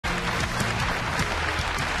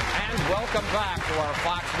Welcome back to our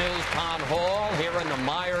Fox News Town Hall here in the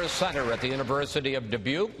Myers Center at the University of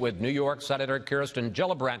Dubuque with New York Senator Kirsten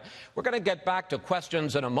Gillibrand. We're going to get back to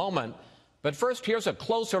questions in a moment, but first, here's a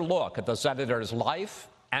closer look at the senator's life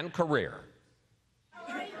and career.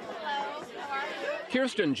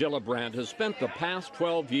 Kirsten Gillibrand has spent the past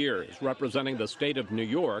 12 years representing the state of New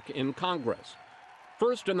York in Congress.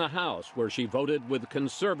 First in the House, where she voted with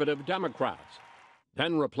conservative Democrats,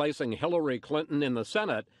 then replacing Hillary Clinton in the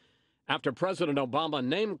Senate after President Obama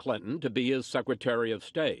named Clinton to be his Secretary of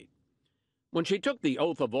State. When she took the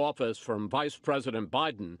oath of office from Vice President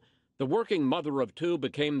Biden, the working mother of two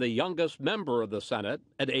became the youngest member of the Senate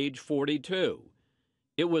at age 42.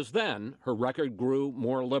 It was then her record grew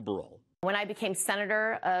more liberal. When I became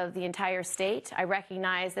senator of the entire state, I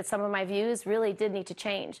recognized that some of my views really did need to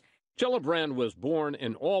change. Gillibrand was born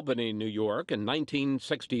in Albany, New York in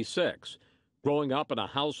 1966, growing up in a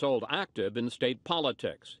household active in state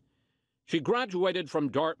politics. She graduated from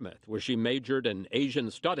Dartmouth, where she majored in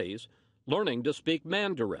Asian studies, learning to speak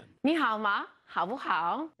Mandarin. 你好吗？好不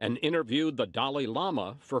好？ And interviewed the Dalai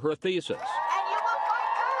Lama for her thesis.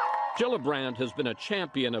 Gillibrand has been a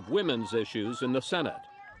champion of women's issues in the Senate,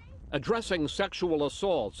 addressing sexual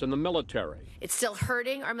assaults in the military. It's still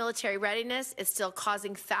hurting our military readiness. It's still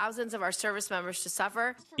causing thousands of our service members to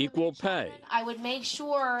suffer. Equal pay. I would make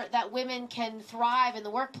sure that women can thrive in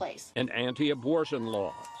the workplace. And anti-abortion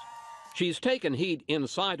laws. She's taken heat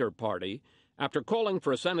inside her party after calling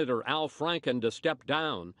for Senator Al Franken to step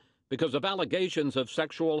down because of allegations of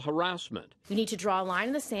sexual harassment. We need to draw a line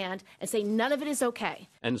in the sand and say none of it is okay.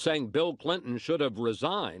 And saying Bill Clinton should have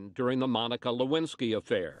resigned during the Monica Lewinsky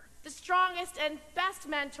affair. The strongest and best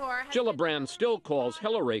mentor. Gillibrand still calls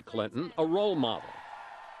Hillary Clinton a role model.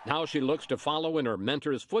 Now she looks to follow in her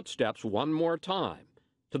mentor's footsteps one more time,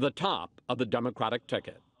 to the top of the Democratic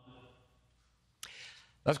ticket.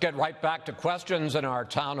 Let's get right back to questions in our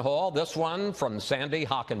town hall. This one from Sandy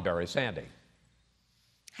Hockenberry. Sandy.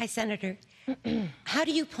 Hi, Senator. How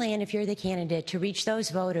do you plan, if you're the candidate, to reach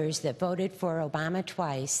those voters that voted for Obama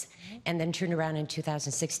twice and then turned around in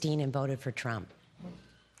 2016 and voted for Trump?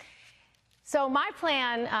 So my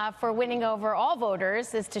plan for winning over all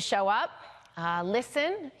voters is to show up,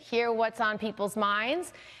 listen, hear what's on people's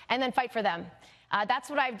minds, and then fight for them. That's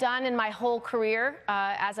what I've done in my whole career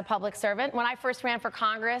as a public servant. When I first ran for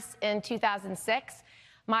Congress in 2006,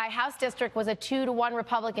 my House district was a 2-to-1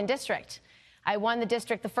 Republican district. I won the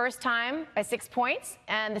district the first time by 6 points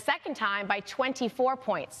and the second time by 24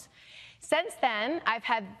 points. Since then, I've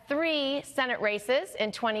had 3 Senate races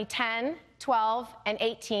in 2010, 12, and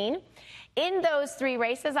 18. In those 3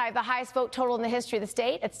 races, I have the highest vote total in the history of the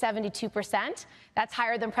state at 72%. That's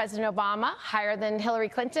higher than President Obama, higher than Hillary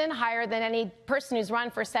Clinton, higher than any person who's run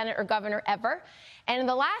for Senate or governor ever. And in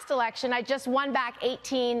the last election, I just won back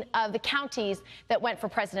 18 of the counties that went for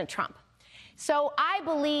President Trump. So I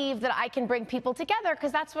believe that I can bring people together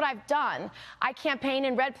because that's what I've done. I campaign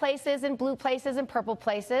in red places, in blue places, in purple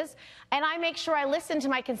places, and I make sure I listen to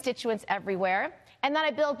my constituents everywhere, and then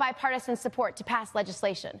I build bipartisan support to pass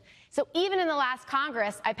legislation. So even in the last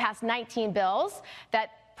Congress, I passed 19 bills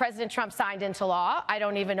that President Trump signed into law. I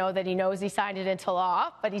don't even know that he knows he signed it into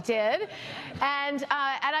law, but he did. And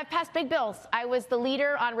I've passed big bills. I was the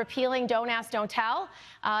leader on repealing Don't Ask, Don't Tell,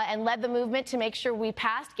 and led the movement to make sure we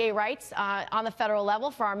passed gay rights on the federal level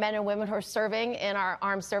for our men and women who are serving in our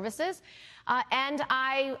armed services. And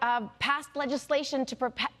I passed legislation to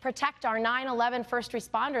protect our 9/11 first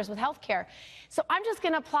responders with health care. So I'm just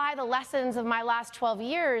going to apply the lessons of my last 12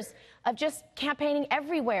 years of just campaigning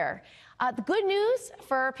everywhere. The good news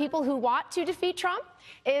for people who want to defeat Trump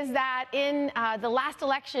is that in the last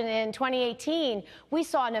election in 2018, we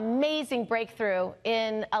saw an amazing breakthrough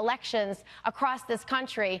in elections across this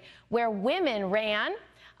country where women ran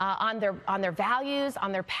on their values,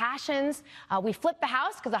 on their passions. We flipped the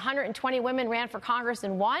House because 120 women ran for Congress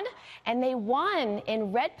and won, and they won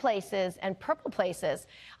in red places and purple places.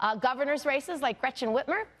 Governor's races like Gretchen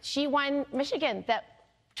Whitmer, she won Michigan that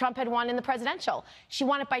Trump had won in the presidential. She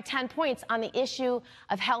won it by 10 points on the issue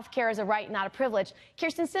of health care as a right, not a privilege.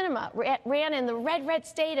 Kirsten Sinema ran in the red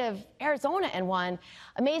state of Arizona and won.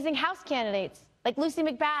 Amazing House candidates like Lucy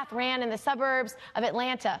McBath ran in the suburbs of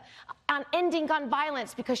Atlanta on ending gun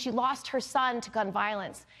violence because she lost her son to gun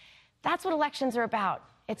violence. That's what elections are about.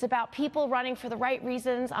 It's about people running for the right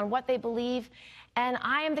reasons on what they believe. And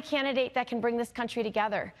I am the candidate that can bring this country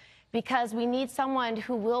together because we need someone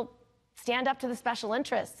who will stand up to the special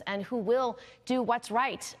interests and who will do what's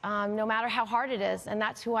right, no matter how hard it is. And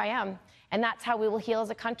that's who I am. And that's how we will heal as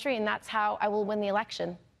a country, and that's how I will win the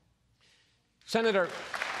election. Senator,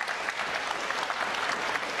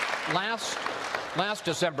 last Last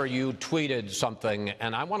December, you tweeted something,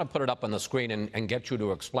 and I want to put it up on the screen and get you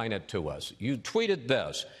to explain it to us. You tweeted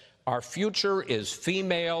this: "Our future is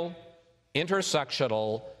female,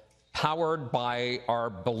 intersectional, powered by our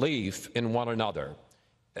belief in one another."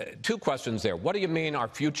 Two questions there. What do you mean our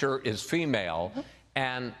future is female?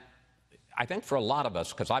 And I think for a lot of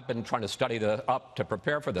us, because I've been trying to study up to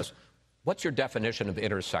prepare for this, what's your definition of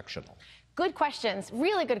intersectional? Good questions,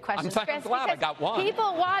 really good questions. I'm glad I got one.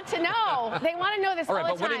 People want to know. They want to know this all the time.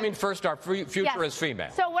 All right, but what do you mean first our future is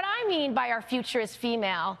female? So what I mean by our future is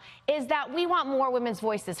female is that we want more women's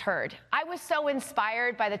voices heard. I was so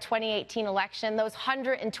inspired by the 2018 election. Those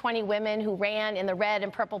 120 women who ran in the red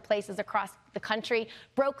and purple places across the country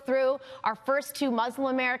broke through. Our first 2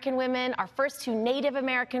 Muslim American women, our first 2 Native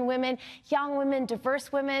American women, young women, diverse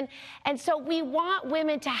women. And so we want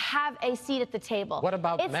women to have a seat at the table. What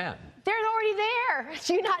about men? They're already there.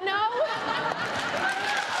 Do you not know?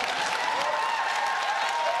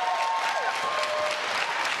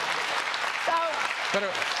 But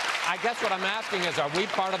I guess what I'm asking is, are we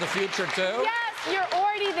part of the future too? Yes, you're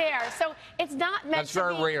already there. So it's not meant That's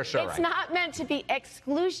very reassuring. It's not meant to be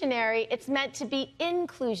exclusionary. It's meant to be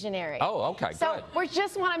inclusionary. Oh, okay, so good. We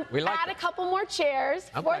just want to add a couple more chairs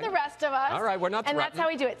for the rest of us. All right, we're not And that's how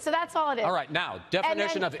we do it. So that's all it is. All right, now,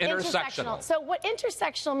 definition of intersectional. So what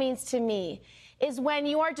intersectional means to me is when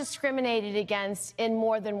you are discriminated against in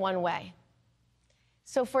more than one way.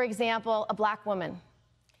 So, for example, a black woman.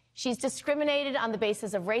 She's discriminated on the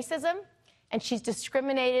basis of racism, and she's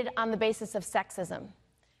discriminated on the basis of sexism.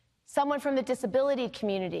 Someone from the disability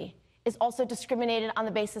community is also discriminated on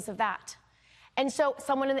the basis of that. And so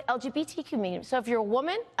someone in the LGBT community. So if you're a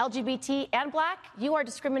woman, LGBT, and black, you are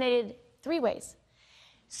discriminated 3 ways.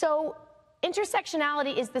 So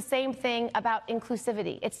intersectionality is the same thing about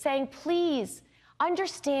inclusivity. It's saying, please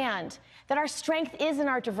understand that our strength is in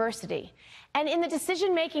our diversity. And in the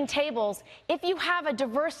decision-making tables, if you have a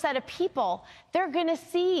diverse set of people, they're going to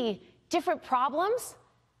see different problems,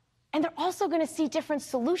 and they're also going to see different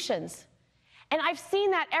solutions. And I've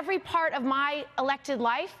seen that every part of my elected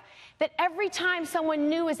life, that every time someone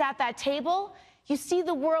new is at that table, you see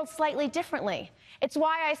the world slightly differently. It's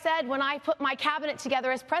why I said when I put my cabinet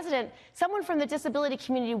together as president, someone from the disability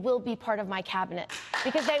community will be part of my cabinet,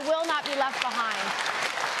 because they will not be left behind.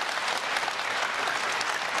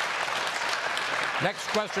 Next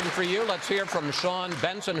question for you. Let's hear from Sean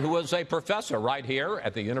Benson, who is a professor right here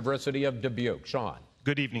at the University of Dubuque. Sean.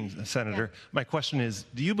 Good evening, Senator. Yeah. My question is,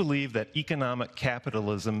 do you believe that economic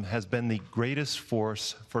capitalism has been the greatest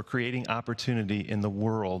force for creating opportunity in the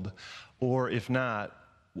world? Or if not,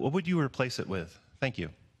 what would you replace it with? Thank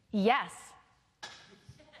you. Yes.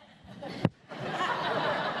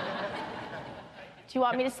 Do you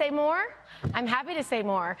want me to say more? I'm happy to say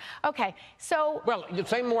more. Okay, so... Well, you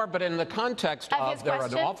say more, but in the context of there are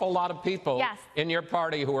an awful lot of people in your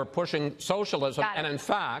party who are pushing socialism. And in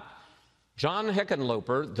fact, John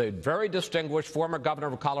Hickenlooper, the very distinguished former governor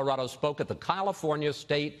of Colorado, spoke at the California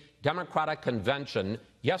State Democratic Convention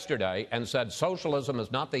yesterday and said socialism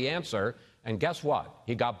is not the answer. And guess what?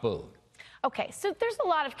 He got booed. Okay, so there's a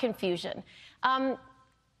lot of confusion.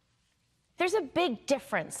 There's a big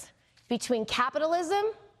difference between capitalism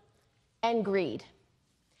and greed.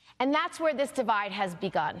 And that's where this divide has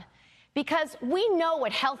begun. Because we know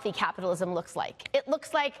what healthy capitalism looks like. It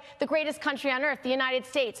looks like the greatest country on earth, the United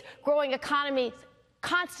States, growing economy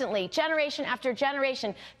constantly, generation after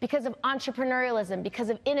generation, because of entrepreneurialism, because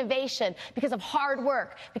of innovation, because of hard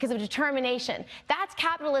work, because of determination. That's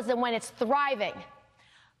capitalism when it's thriving.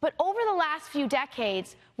 But over the last few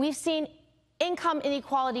decades, we've seen income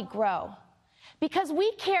inequality grow. Because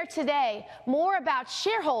we care today more about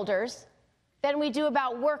shareholders than we do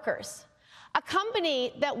about workers. A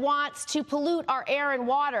company that wants to pollute our air and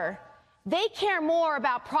water, they care more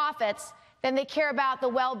about profits than they care about the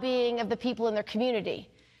well-being of the people in their community.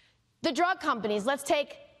 The drug companies, let's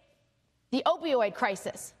take the opioid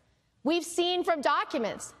crisis. We've seen from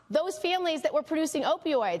documents, those families that were producing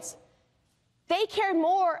opioids, they cared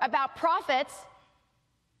more about profits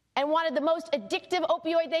and wanted the most addictive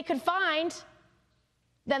opioid they could find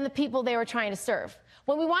than the people they were trying to serve.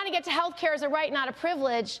 When we want to get to health care as a right, not a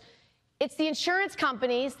privilege, it's the insurance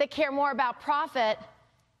companies that care more about profit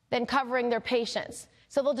than covering their patients.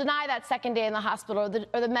 So they'll deny that second day in the hospital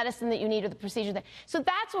or the medicine that you need or the procedure. So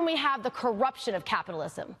that's when we have the corruption of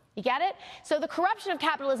capitalism. You get it? So the corruption of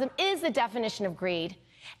capitalism is the definition of greed.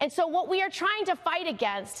 And so what we are trying to fight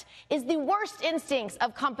against is the worst instincts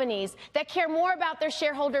of companies that care more about their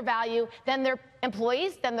shareholder value than their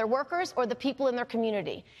employees, than their workers, or the people in their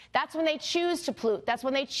community. That's when they choose to pollute. That's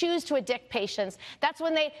when they choose to addict patients. That's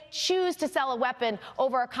when they choose to sell a weapon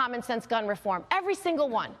over a common sense gun reform. Every single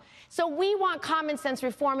one. So we want common sense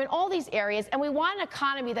reform in all these areas, and we want an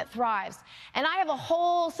economy that thrives. And I have a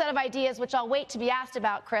whole set of ideas, which I'll wait to be asked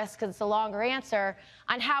about, Chris, because it's a longer answer,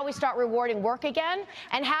 on how we start rewarding work again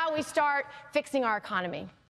and how we start fixing our economy.